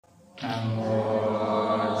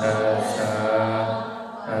Namo tassa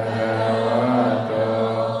bhagavato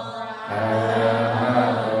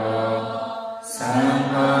arahato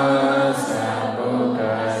samma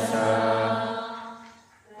sambuddhassa.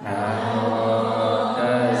 Namo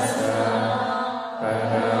tassa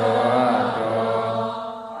bhagavato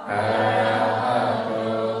arahato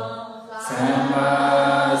samma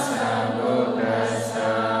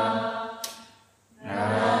sambuddhassa.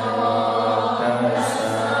 Namo tassa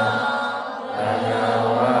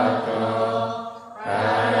bhagavato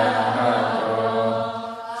arahato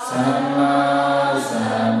samma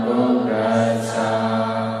sambuddhassa.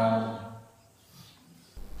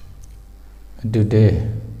 Today,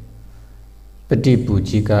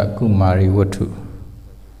 Patipujikakumari Vatthu,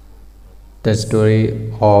 the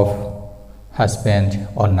story of husband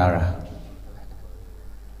or Nara,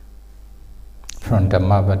 from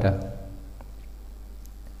Dhammapada.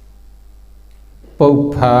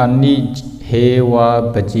 Pupphani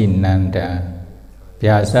heva pacinantam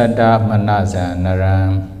bysssasattamanasam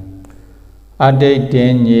naram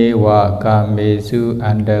atittanneva kamesu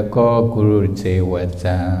antako kurute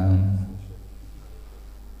vasam.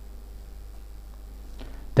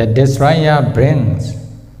 The destroyer brings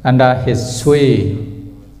under his sway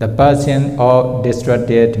the person of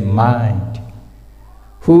distracted mind,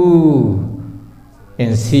 who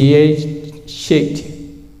insatiate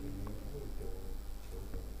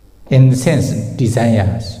in sense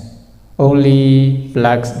desires, only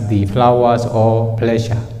plucks the flowers of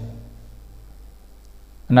pleasure.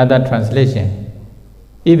 Another translation: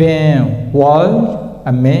 even while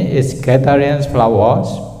a man is gathering flowers,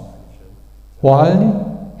 while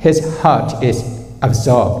his heart is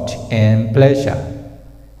absorbed in pleasure,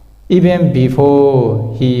 even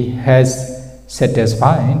before he has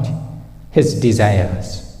satisfied his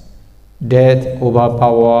desires, death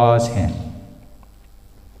overpowers him.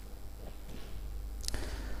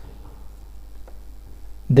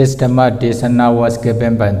 This Dhamma Desana was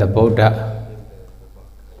given by the Buddha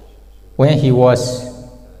when he was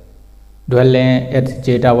dwelling at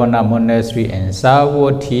Jetavana Monastery in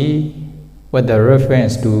Savatthi, with the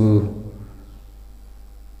reference to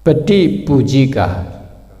Patipujika,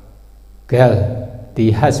 girl,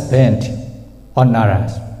 the husband of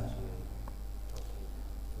Naras.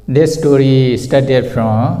 This story started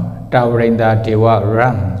from atittanneva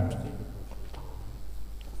realm.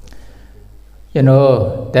 You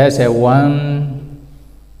know, there's a one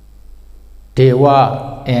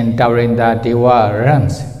Deva in atittanneva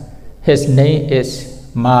realms. His name is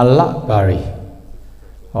Malabari,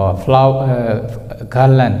 or flower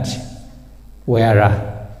garland wearer,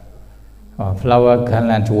 or flower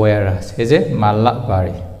garland wearers. Is it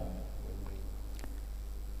Malabari?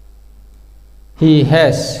 He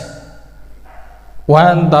has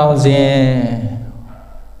 1,000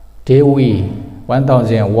 Devi,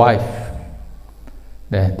 1,000 wife.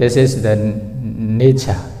 This is the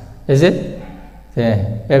nature, is it?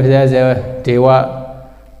 If there's a Deva,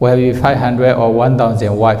 will be 500 or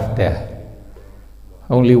 1,000 wife there.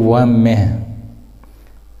 Only one man.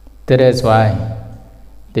 That is why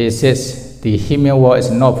this is the human world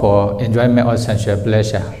is not for enjoyment or sensual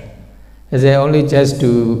pleasure. It's only just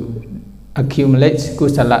to accumulate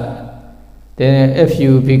kusala. Then if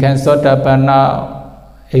you become sotapanna,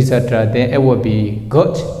 etc., then it would be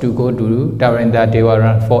good to go to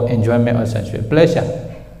atittanneva for enjoyment or sensual pleasure.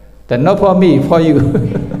 Then not for me, for you.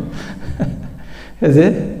 Is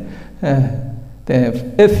it?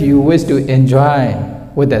 Then if you wish to enjoy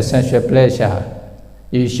with the sensual pleasure,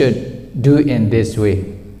 you should do in this way.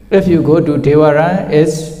 If you go to Devara,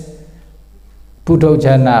 it's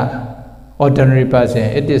Puthojana, ordinary person,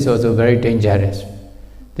 it is also very dangerous.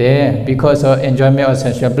 Then, because of enjoyment of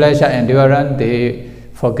sensual pleasure and Devara, they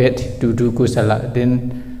forget to do kusala,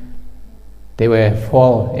 then they will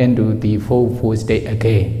fall into the full state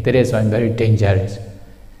again. That is why very dangerous.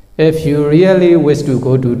 If you really wish to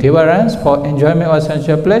go to Devarans for enjoyment or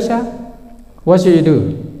sensual pleasure, what should you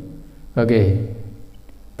do? Okay,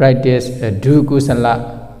 practice do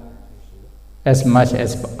kusala as much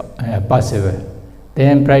as possible.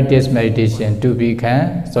 Then practice meditation to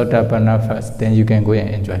become sotapanna first. Then you can go and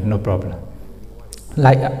enjoy, no problem.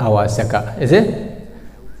 Like our Saka, is it?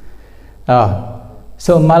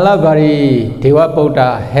 So Malabari Deva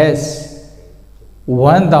Buddha has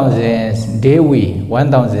 1,000 Devi,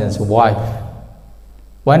 1,000 wife.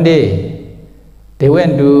 One day, they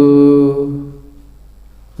went to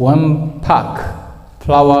one park,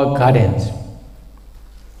 flower gardens,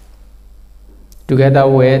 together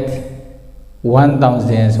with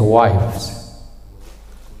 1,000 wives.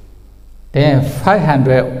 Then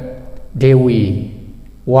 500 Devi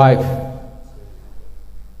wife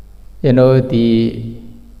the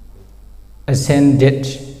ascended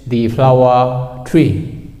the flower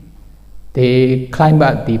tree. They climb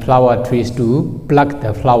up the flower trees to pluck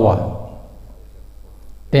the flower.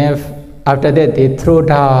 Then after that they throw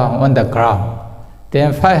down on the ground.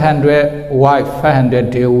 Then 500 wife,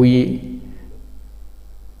 500 dewi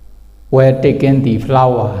were taken the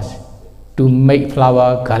flowers to make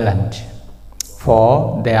flower garland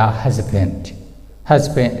for their husband.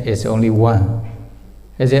 Husband is only one.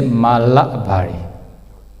 Is it Malabari?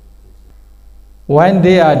 When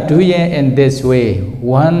they are doing in this way,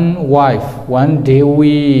 one wife, one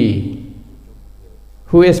dewi,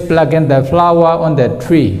 who is plucking the flower on the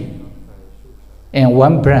tree and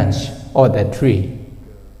one branch of the tree,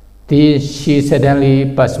 she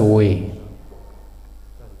suddenly passed away.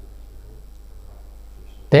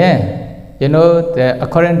 Then,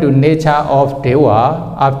 according to nature of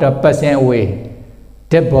Deva, after passing away,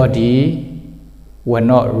 dead body will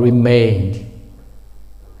not remain.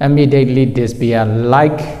 Immediately disappear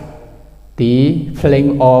like the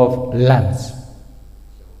flame of lamps.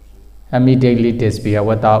 Immediately disappear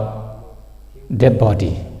without dead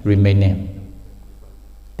body remaining.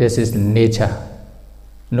 This is nature.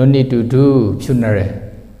 No need to do funeral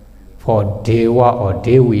for Deva or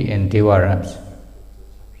Devi in Deva realms.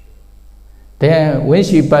 Then when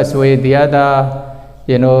she passed away, the other,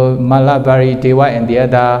 Malabari Deva and the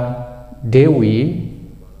other Devi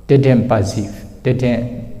didn't perceive,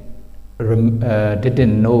 didn't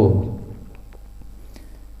know.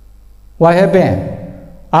 What happened?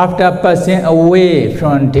 After passing away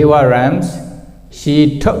from Deva realms,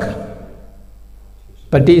 she took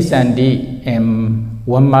Patisandi in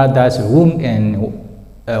one mother's womb and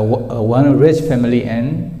one rich family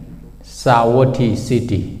in Sawati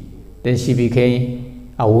city. Then she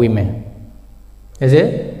became a woman. Is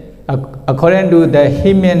it? According to the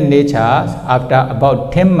human nature, after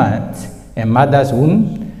about 10 months in mother's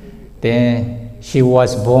womb, then she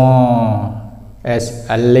was born as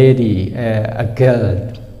a lady, a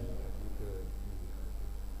girl.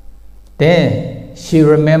 Then she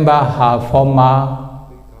remembered her former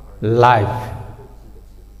life.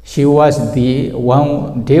 She was the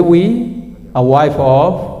one Devi, a wife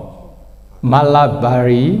of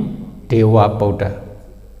Malabari Deva Buddha.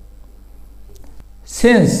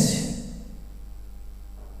 Since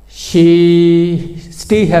she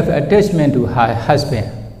still have attachment to her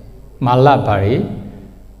husband, Malabari,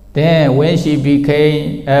 then when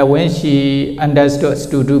she understood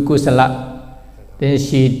to do kusala, then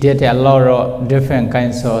she did a lot of different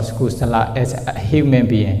kinds of kusala as a human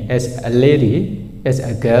being, as a lady, as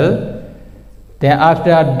a girl. Then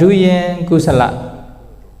after doing kusala,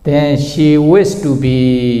 then she wished to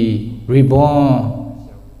be reborn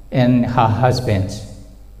in her husband's.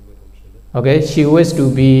 Okay, she wished to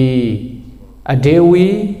be a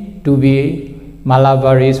Devi, to be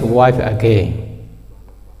Malabari's wife again.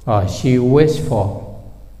 She wished for.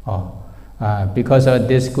 Because of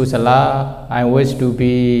this kusala, I wish to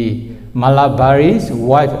be Malabari's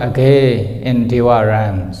wife again in Deva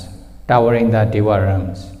realms, towering the Deva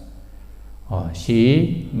realms.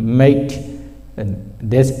 She made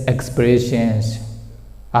these expressions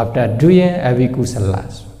after doing every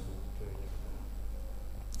kusalas.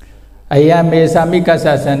 Ayame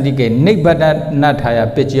samikasa sandike nibbana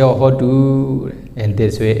nathaya pityo hotu in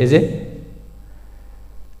this way, is it?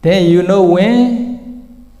 Then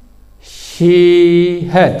when she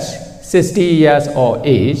had 60 years of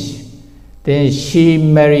age, then she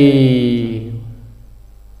married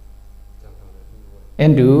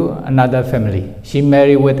into another family. She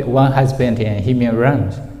married with one husband in human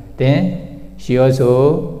realms. Then she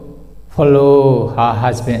also followed her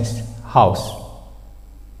husband's house.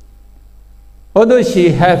 Although she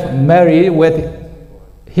have married with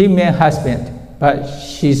human husband, but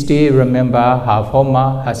she still remember her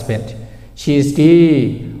former husband. She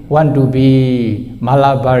still want to be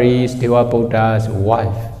Malabari's Deva Buddha's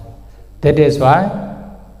wife. That is why,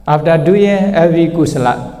 after doing every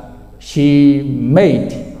kusala, she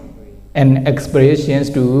made an expressions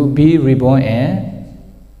to be reborn in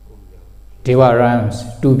Deva realms,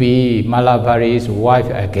 to be Malabari's wife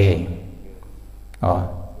again.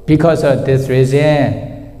 Because of this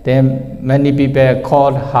reason, then many people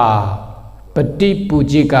called her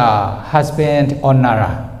Patipujika, husband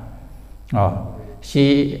honorer.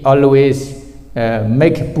 She always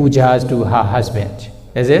make pujas to her husband.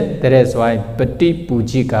 Is it? That is why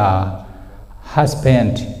Patipujika,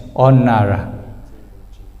 husband honorer.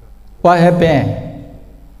 What happened?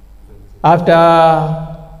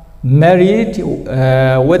 After married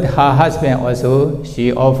with her husband also,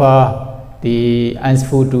 she offered the alms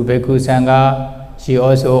food to Bhikkhu Sangha. She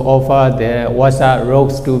also offered the wasa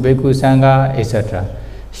robes to Bhikkhu Sangha, etc.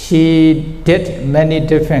 She did many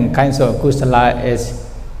different kinds of kusala as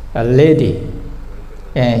a lady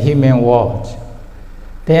in human world.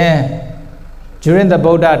 Then, during the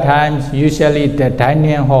Buddha times, usually the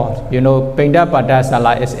dining hall, Pindapada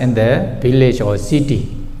Sala is in the village or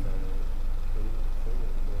city.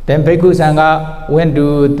 Then Bhikkhu Sangha went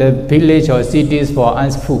to the village or cities for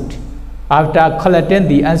alms food. After collecting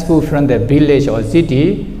the alms food from the village or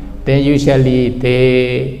city, then usually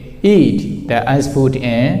they eat the alms food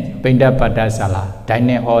in Pindapada Sala,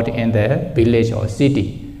 dining hall in the village or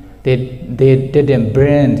city. They didn't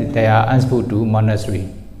bring their alms food to monastery.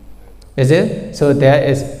 Is it? So there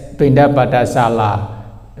is Pindapada Sala,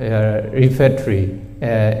 refectory,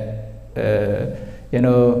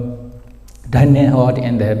 dining hall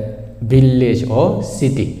in the village or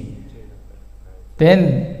city.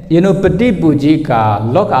 Then,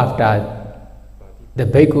 Patipujika look after the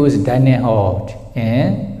bhikkhu's dining hall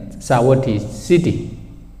in Savatthi city.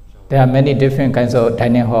 There are many different kinds of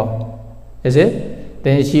dining hall. Is it?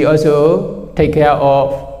 Then she also take care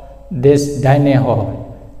of this dining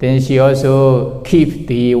hall. Then she also keep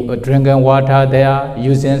the drinking water there,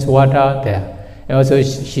 using water there. And also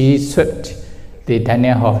she swept the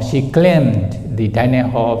dining hall. She cleaned the dining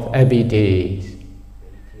hall every day.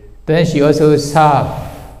 Then she also served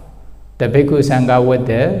the Bhikkhu Sangha with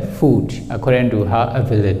the food according to her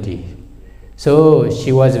ability. So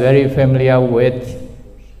she was very familiar with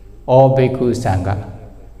all Bhikkhu Sangha.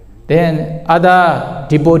 Then other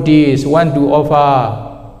devotees want to offer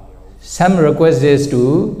some requests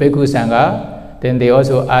to Bhikkhu Sangha, then they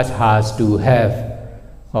also ask her to have,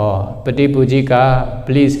 Patipujika,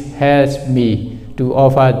 please help me to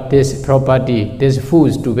offer this property, this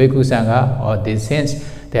food to Bhikkhu Sangha, or this sense,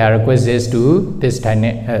 their requests to this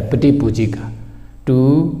Patipujika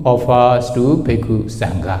to offer to Bhikkhu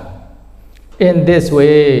Sangha. In this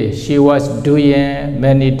way, she was doing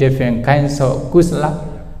many different kinds of kusala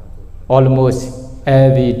almost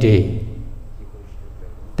every day.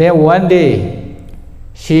 Then one day,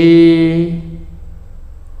 she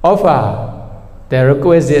offered the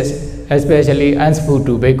requests, especially alms food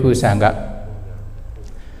to Bhikkhu Sangha.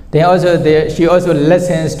 Then she also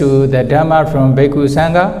listens to the Dhamma from Bhikkhu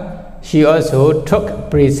Sangha. She also took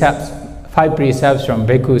 5 precepts from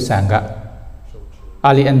Bhikkhu Sangha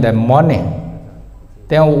early in the morning.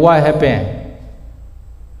 Then what happened?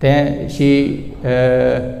 Then she,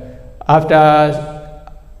 after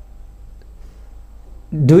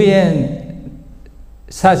doing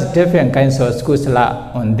such different kinds of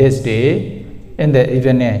kusala on this day, in the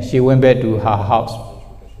evening, she went back to her house.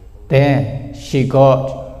 Then she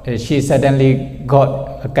suddenly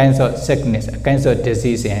got a kind of sickness, a kind of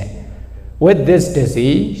disease. And with this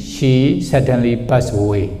disease, she suddenly passed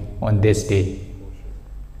away on this day.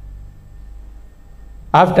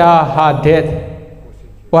 After her death,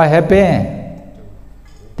 what happened?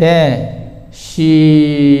 Then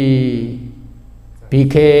she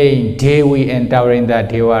became Devi entering the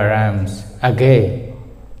Deva realms again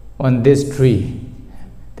on this tree.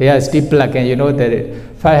 They are still plucking, the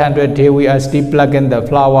 500 Devi are still plucking the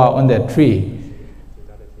flower on the tree.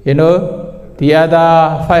 The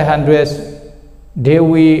other 500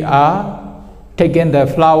 Devi are taking the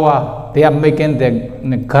flower, they are making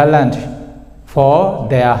the garland for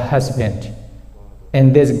their husband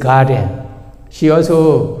in this garden. She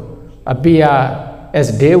also appeared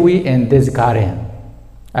as Devi in this garden.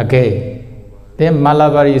 Again, then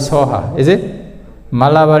Malabari saw her, is it?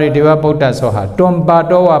 Malabari Deva Buddha saw her.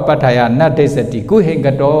 Tombatoa Pataya Nadesati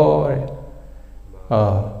Kuhingator.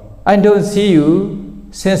 I don't see you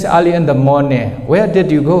since early in the morning. Where did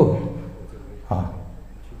you go?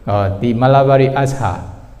 The Malabari asked her.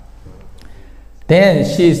 Then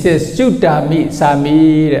she says, Sutami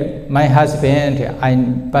Sami, my husband, I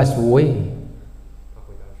passed away.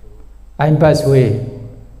 I passed away.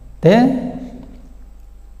 Then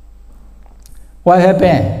what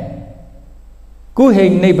happened?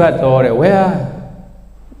 Kuhing Nibator,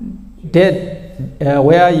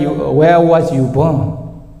 where was you born?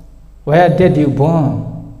 Where did you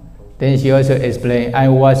born? Then she also explained, I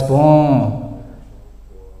was born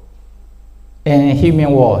in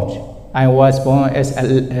human world. I was born as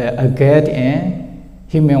a girl in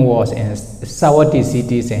human world, in Savatthi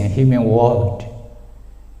cities and human world.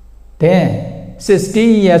 Then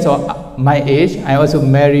 16 years of my age, I also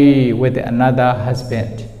married with another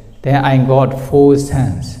husband. Then I got 4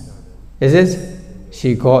 sons. Is it?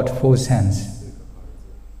 She got 4 sons.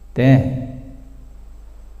 Then,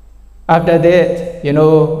 after that,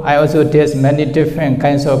 I also did many different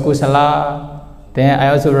kinds of kusala. Then I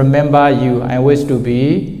also remember you. I wish to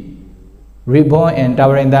be reborn in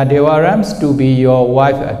Dhammapada Verse to be your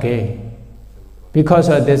wife again. Because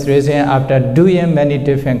of this reason, after doing many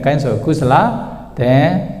different kinds of kusala,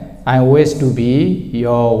 then I wish to be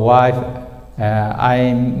your wife.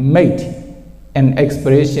 I made an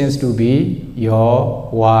expressions to be your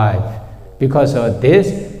wife. Because of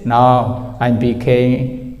this, now I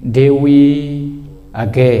became Devi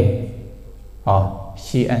again. Oh,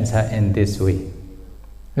 she answered in this way.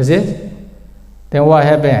 Is it? Then what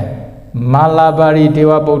happened? Malabari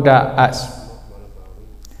Deva Buddha asked,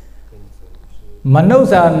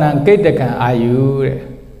 Manusa Ketaka are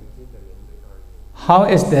you? How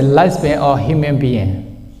is the lifespan of human being?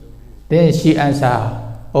 Then she answered,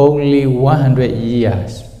 only 100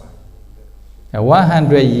 years.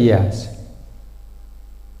 100 years.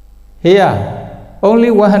 Here,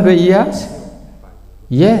 only 100 years?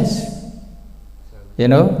 Yes. You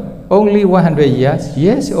know, only 100 years?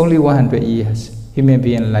 Yes, only 100 years. Human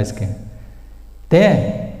being lifespan.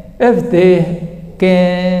 Then, if they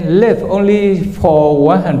can live only for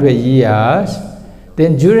 100 years,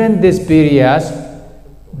 then during this period,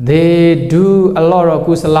 they do a lot of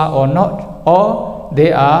kusala or not, or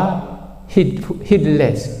they are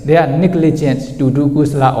heedless, they are negligent to do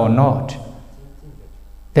kusala or not.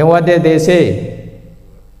 Then what did they say?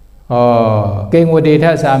 Oh, King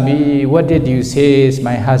Wadita Sami, what did you say is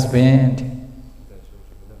my husband?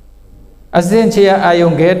 Asenchia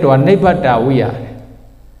ayonge to nibata we are.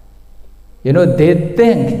 You know, they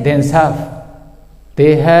think themselves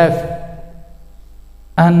they have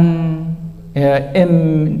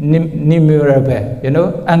innumerable, you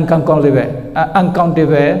know, uncountable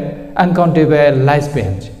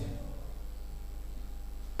lifespan.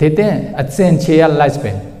 They think essential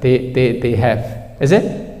lifespan they have. Is it?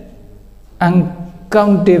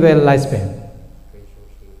 Uncountable lifespan.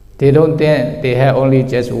 They don't think they have only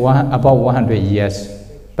just about 100 years,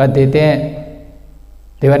 but they think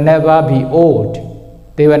they will never be old.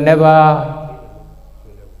 They will never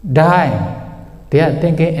die. They are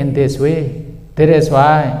thinking in this way. That is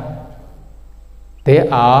why they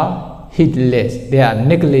are heedless. They are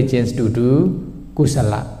negligent to do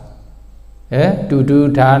kusala, to do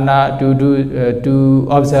dana, to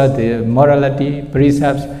observe the morality,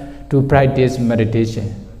 precepts, to practice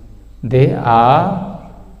meditation. They are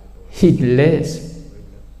heedless.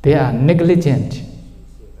 They are negligent.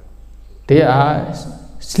 They are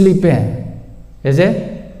sleeping. Is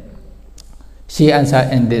it? She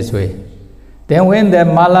answered in this way. Then when the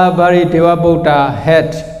Malabari Deva Buddha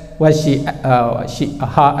had what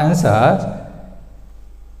her answer,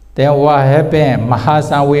 then what happened?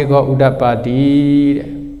 Mahasanvega Udapati,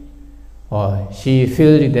 she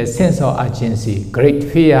felt the sense of urgency, great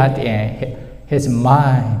fear in his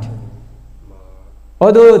mind.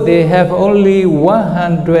 Although they have only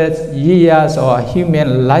 100 years of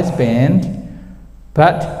human lifespan,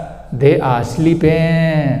 but they are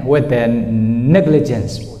sleeping with their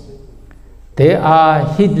negligence. They are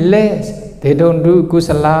heedless. They don't do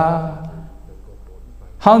kusala.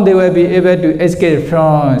 How they will be able to escape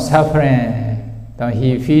from suffering? Then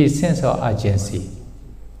he feels sense of urgency.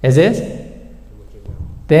 Is it?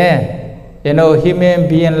 Then, you know, human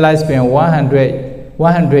being lifespan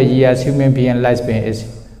 100 years. Human being lifespan is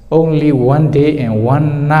only 1 day and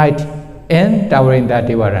 1 night in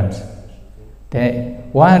Dhammapada Verse. Then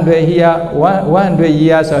 100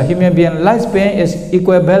 years of human being lifespan is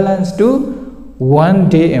equivalent to 1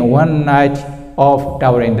 day and 1 night of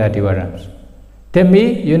Dhammapada Verse. Tell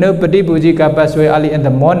me, you know, Patipujikakumari passed away early in the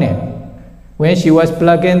morning when she was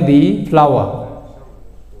plucking the flower.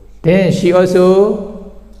 Then she also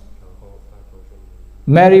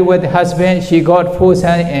married with husband. She got 4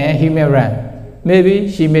 sons and human ran. Maybe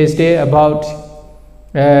she may stay about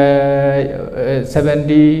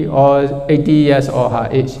 70 or 80 years of her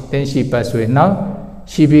age. Then she passed away. Now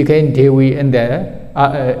she became Devi in the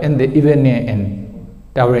evening in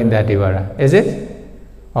Dhammapada Verse. Is it?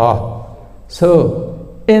 Oh,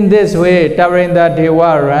 so in this way, Dhammapada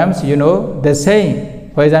Verse, you know, the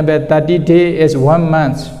same. For example, 30 days is 1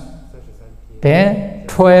 month. Then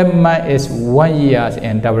 12 months is 1 year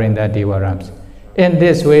in Dhammapada Verse. In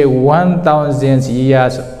this way, 1,000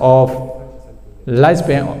 years of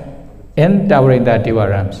lifespan in Dhammapada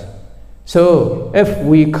Verse. So if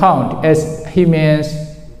we count as humans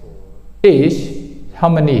age, how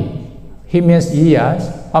many? Humans years,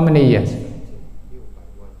 how many years?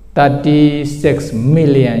 36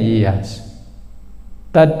 million years.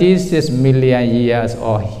 36 million years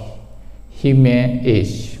of human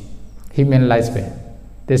age, human lifespan.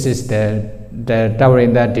 This is the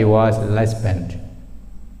Dhammapada Verse lifespan.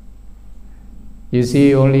 You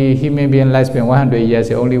see, only human being lifespan 100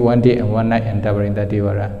 years, only 1 day and 1 night in Dhammapada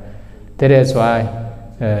Verse. That is why,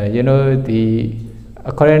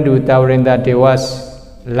 according to Dhammapada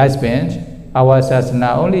lifespan, our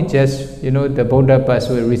sasana only just, the Buddha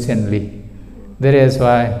passed away recently. That is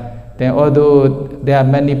why, then although there are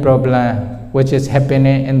many problems which is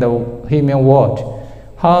happening in the human world,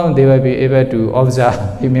 how they will be able to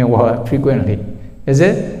observe human world frequently? Is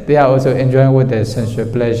it? They are also enjoying with the sensual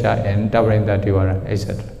pleasure and Dhammapada,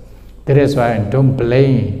 etc. That is why don't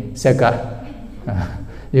blame Saka.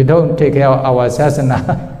 You don't take care of our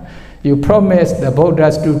sasana. You promised the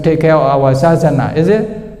Buddhas to take care of our sasana, is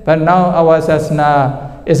it? But now our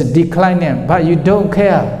sasana is declining, but you don't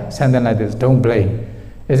care. Something like this, don't blame.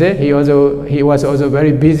 Is it? He was also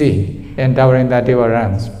very busy in Dhammapada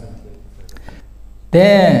realms.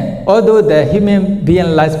 Then, although the human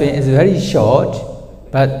being lifespan is very short,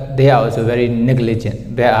 but they are also very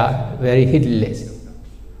negligent. They are very heedless.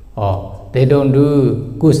 Or they don't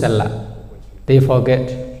do kusala. They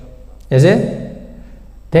forget. Is it?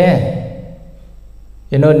 Then,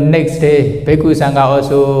 next day, Bhikkhu Sangha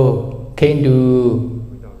also came to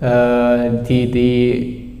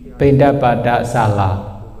the Dhammapada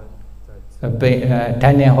Sala,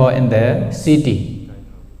 dining hall in the city.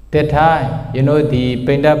 That time, the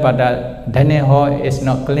Dhammapada dining hall is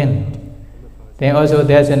not clean. Then also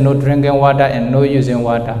there's no drinking water and no using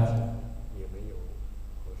water.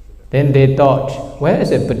 Then they thought, where is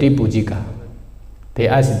the Patipujika? They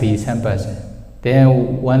asked the same person.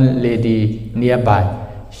 Then one lady nearby,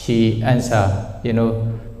 she answered,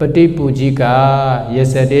 Patipujika,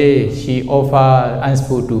 yesterday she offered alms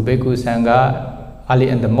food to Bhikkhu Sangha early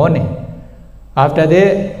in the morning. After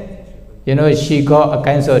that, she got a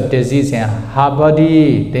kind of disease in her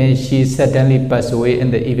body. Then she suddenly passed away in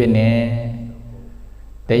the evening.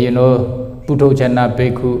 Then, Puthojana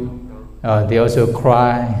Bhikkhu, they also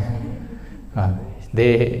cry.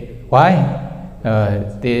 Why?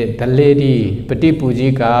 The lady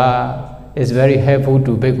Patipujika is very helpful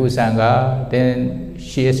to Bhikkhu Sangha. Then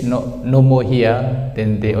she is no more here.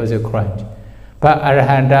 Then they also cried. But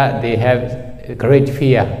Arahanta, they have great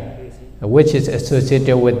fear, which is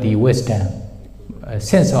associated with the wisdom,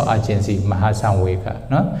 sense of urgency, Mahasamvega.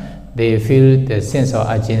 No? They feel the sense of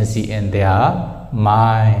urgency in their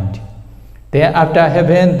mind. Then after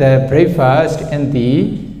having the breakfast in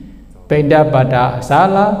the Dhammapada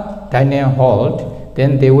Sala dining hall,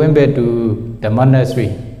 then they went back to the monastery.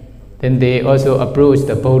 Then they also approached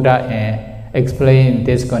the Buddha and explained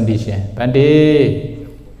this condition. Bhante,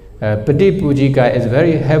 Patipujika is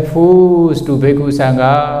very helpful to Bhikkhu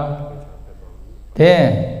Sangha.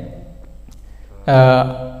 Then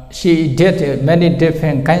she did many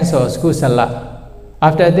different kinds of kusala.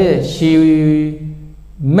 After this, she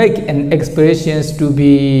make an expressions to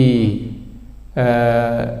be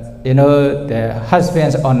the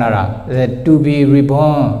husband's honor, to be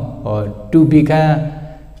reborn or to become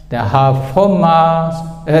her former,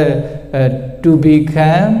 to be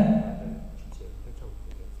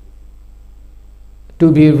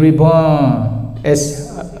reborn as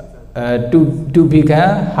to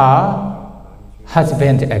become her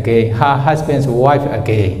husband again, her husband's wife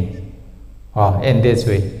again. In this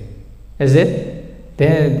way, is it?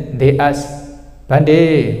 Then they ask,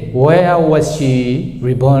 Bhante, where was she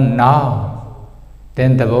reborn now?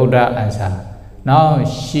 Then the Buddha answered, now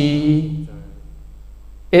she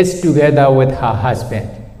is together with her husband.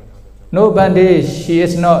 No, Bhante, she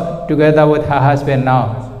is not together with her husband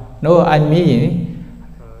now. No, I mean,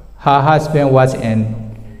 her husband was in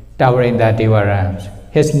Dhammapada Verse.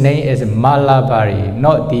 His name is Malabari,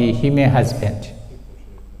 not the human husband.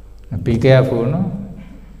 Be careful, no?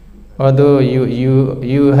 Although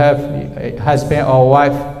you have a husband or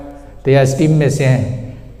wife, they are still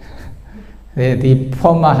missing the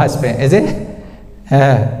former husband, is it?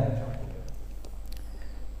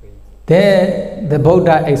 Then the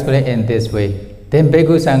Buddha explained in this way. Then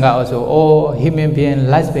Bhikkhu Sangha also, human being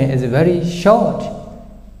lifespan is very short.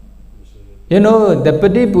 The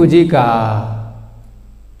Patipujika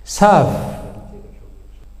serve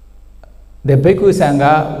the Bhikkhu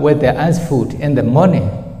Sangha with the alms food in the morning.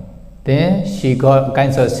 Then she got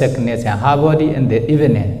kinds of sickness in her body in the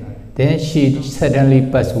evening. Then she suddenly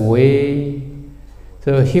passed away.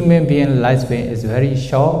 So human being lifespan is very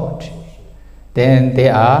short. Then they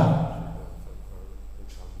are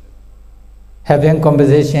having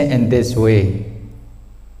conversation in this way.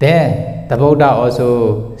 Then the Buddha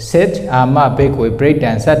also said, Ama bhikkhu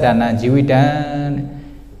praitan sattana jivitan.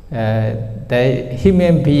 The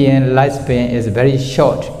human being lifespan is very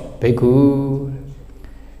short, bhikkhu.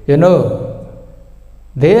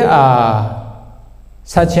 They are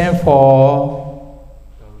searching for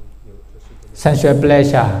sensual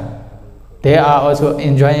pleasure. They are also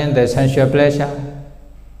enjoying the sensual pleasure.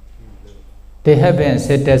 They haven't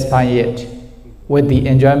satisfied yet with the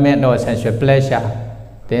enjoyment of sensual pleasure.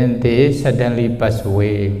 Then they suddenly pass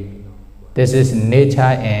away. This is nature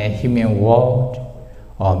and human world.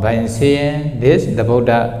 Or by saying this, the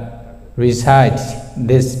Buddha recites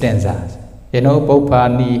these stanzas.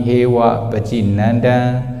 Pupphani heva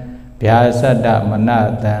pacinantam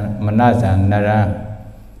bysssasattamanasam naram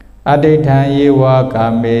atittanneva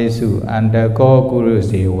kamesu antako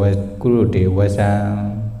kurute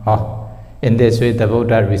vasam. In this way, the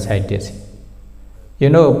Buddha recites this.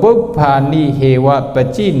 Pupphani heva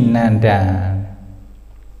pacinantam.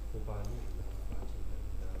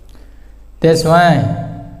 That's why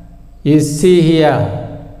you see here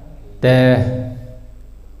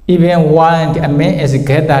even when a man is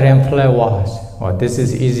gathering flowers. This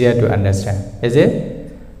is easier to understand, is it?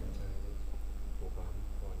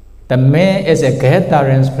 The man is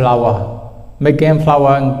gathering flower, making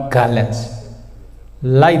flower garlands.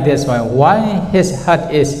 Like this one, why his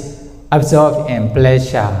heart is absorbed in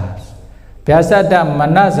pleasures.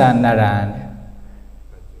 Bysssasattamanasam naram.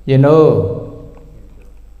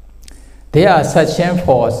 They are searching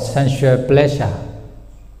for sensual pleasure.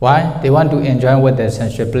 Why? They want to enjoy with the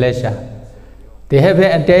sensual pleasure. They have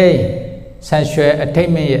attained sensual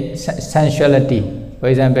attainment, sensuality. For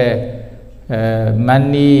example,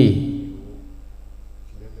 money,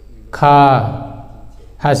 car,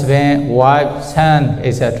 husband, wife, son,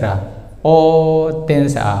 etc. All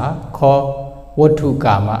things are called Vatthu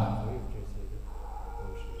Kama.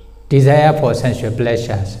 Desire for sensual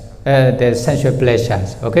pleasures. The sensual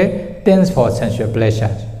pleasures. Okay? Things for sensual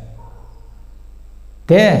pleasures.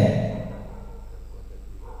 Then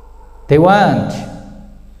they want,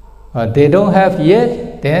 they don't have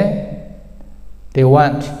yet, then they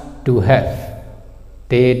want to have.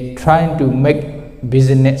 They trying to make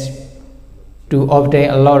business to obtain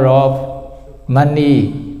a lot of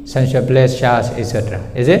money, sensual pleasures, etc.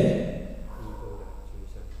 Is it?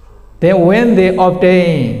 Then when they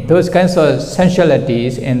obtain those kinds of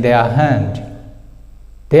sensualities in their hand,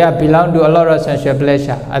 they are belong to a lot of sensual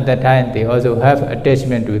pleasure. At that time, they also have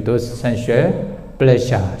attachment to those sensual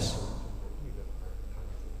pleasures.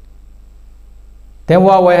 Then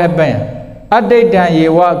what will happen?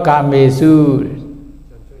 Atittanneva kamesu.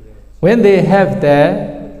 When they have the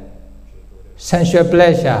sensual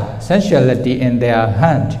pleasure, sensuality in their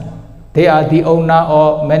hand, they are the owner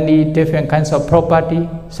of many different kinds of property,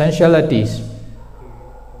 sensualities.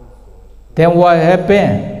 Then what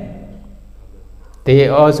happens? They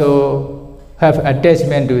also have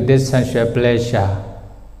attachment to this sensual pleasure.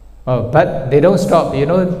 But they don't stop,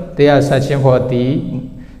 they are searching for the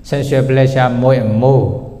sensual pleasure more and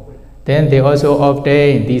more. Then they also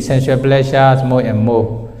obtain the sensual pleasures more and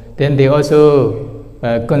more. Then they also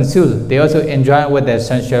consume, they also enjoy with the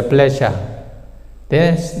sensual pleasure.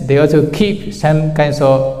 Then they also keep some kinds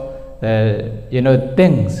of,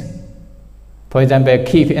 things. For example,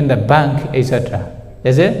 keep in the bank, etc.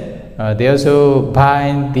 Is it? They also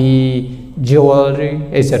buy the jewelry,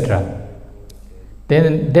 etc.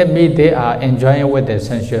 Then that means they are enjoying with the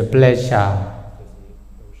sensual pleasure.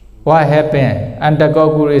 What happened?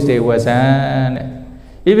 Antako kurute vasam.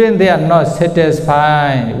 Even they are not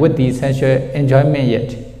satisfied with the sensual enjoyment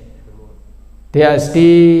yet. They are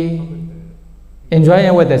still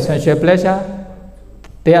enjoying with the sensual pleasure.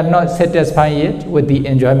 They are not satisfied yet with the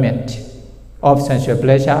enjoyment of sensual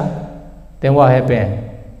pleasure. Then what happened?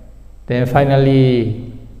 Then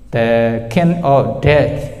finally, the king of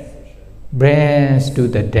death brings to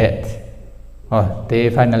the death. They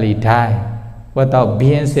finally die without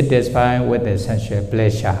being satisfied with the sensual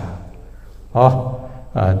pleasure.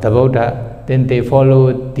 The Buddha, then they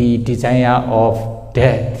follow the desire of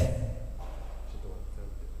death.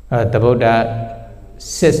 The Buddha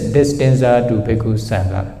says this stanza to Bhikkhu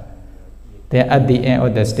Sangha. Then at the end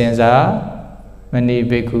of the stanza, many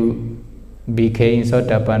Bhikkhu became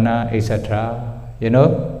Sotapanna, etc.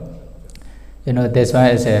 That's why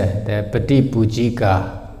it's the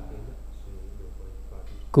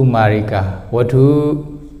Patipujikakumari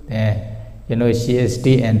Vatthu. She is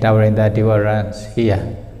still entering the deliverance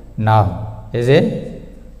here now. Is it?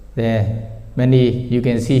 Many you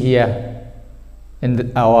can see here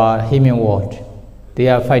in our human world. They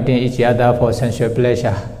are fighting each other for sensual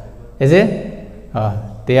pleasure. Is it?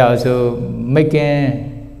 They are also making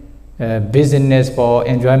business for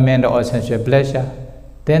enjoyment or sensual pleasure.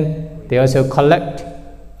 Then they also collect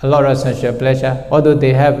a lot of sensual pleasure. Although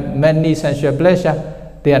they have many sensual pleasure,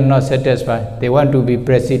 they are not satisfied. They want to be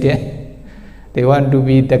president. They want to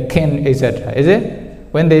be the king, etc. Is it?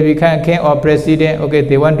 When they become king or president, okay,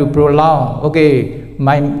 they want to prolong. Okay,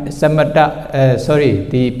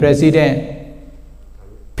 the president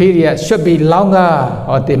period should be longer,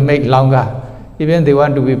 or they make longer. Even they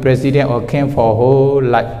want to be president or king for whole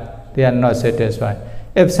life, they are not satisfied.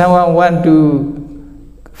 If someone want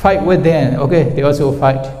to fight with them, okay, they also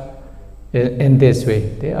fight in this way.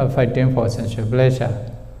 They are fighting for sensual pleasure.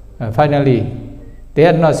 Finally, they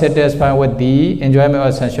are not satisfied with the enjoyment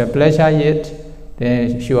of sensual pleasure yet,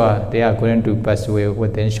 then sure, they are going to pass away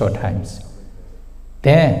within short times.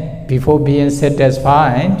 Then, before being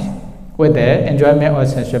satisfied with the enjoyment of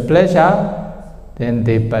sensual pleasure, then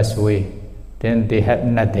they pass away. Then they have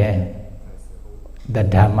nothing, the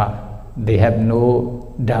Dhamma. They have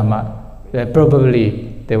no Dhamma.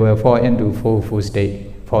 Probably they will fall into full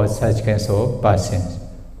state for such kinds of persons.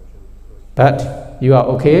 But you are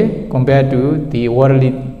okay compared to the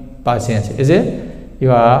worldly persons, is it?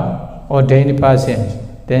 You are ordained persons.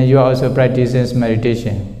 Then you are also practicing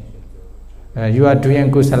meditation. You are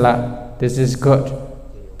doing kusala. This is good.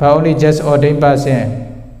 But only just ordained person,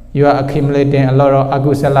 you are accumulating a lot of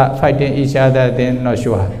akusala, fighting each other, then not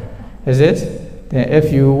sure. Is it? Then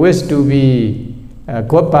if you wish to be a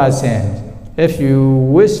good person, if you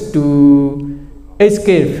wish to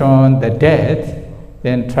escape from the death,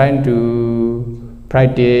 then trying to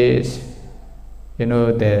practice,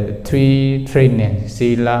 the three trainings,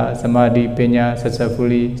 sila, samadhi, panya,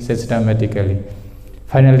 successfully, systematically.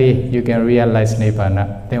 Finally, you can realize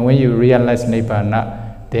Nibbana. Then when you realize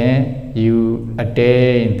Nibbana, then you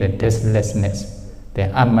attain the deathlessness, the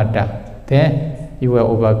amata. Then you will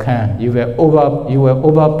overcome, you will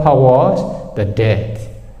overpower the death.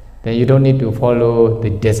 Then you don't need to follow the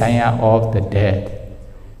desire of the death.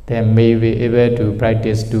 Then may be able to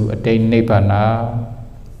practice to attain Nibbana.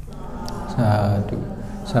 Sadhu,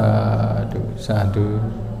 sadhu, sadhu.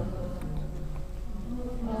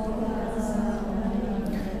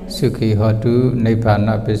 Sukhi hotu,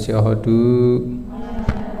 Nibbana pisya hotu.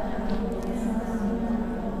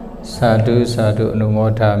 Sadhu, sadhu,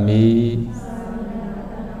 anumodhami.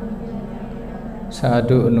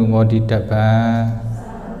 Sadhu, anumoditapa.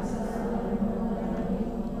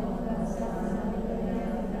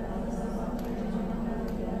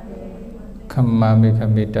 Kamami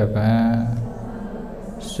kamitapa.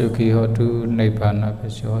 Sukhi hotu, Nibbana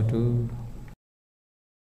pisya hotu.